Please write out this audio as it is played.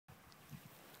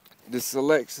This is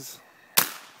Alexis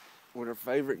with her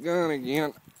favorite gun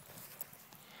again.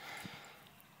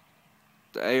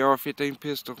 The AR-15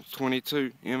 pistol,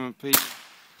 22 M&P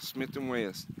Smith &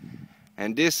 West.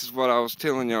 And this is what I was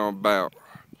telling y'all about.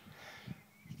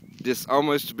 This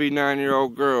almost to be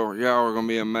 9-year-old girl, y'all are gonna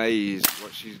be amazed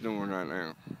what she's doing right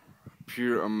now.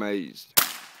 Pure amazed.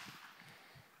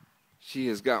 She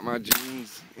has got my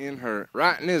genes in her,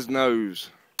 right in his nose,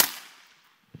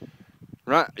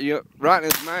 right in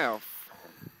his mouth.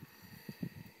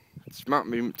 She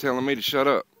might be telling me to shut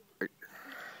up.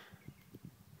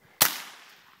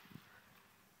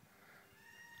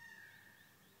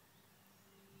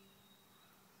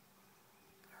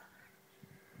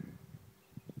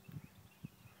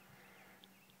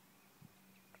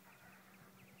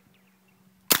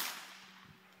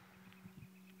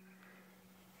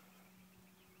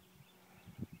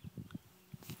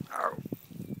 Oh.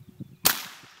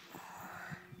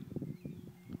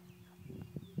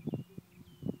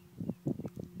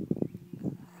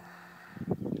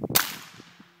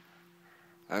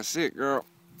 That's it, girl.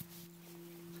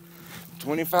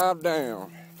 25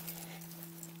 down.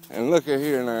 And look at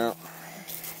here now.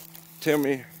 Tell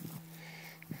me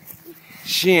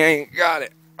she ain't got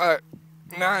it.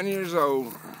 9 years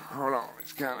old. Hold on,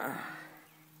 it's kind of.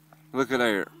 Look at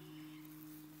there.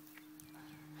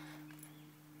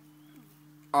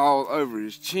 All over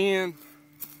his chin,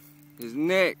 his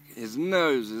neck, his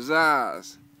nose, his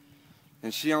eyes.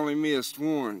 And she only missed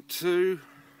 1, 2,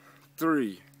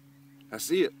 3. That's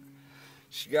it.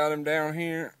 She got him down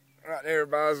here, right there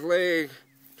by his leg,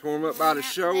 tore him up by the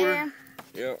shoulder.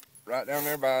 Yep, right down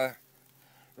there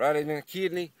right in the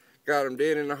kidney, got him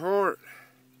dead in the heart.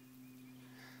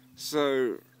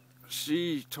 So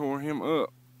she tore him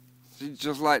up. She's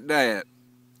just like that.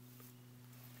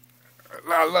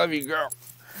 I love you, girl.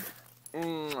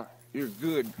 You're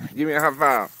good. Give me a high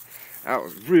five. That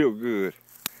was real good.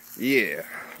 Yeah.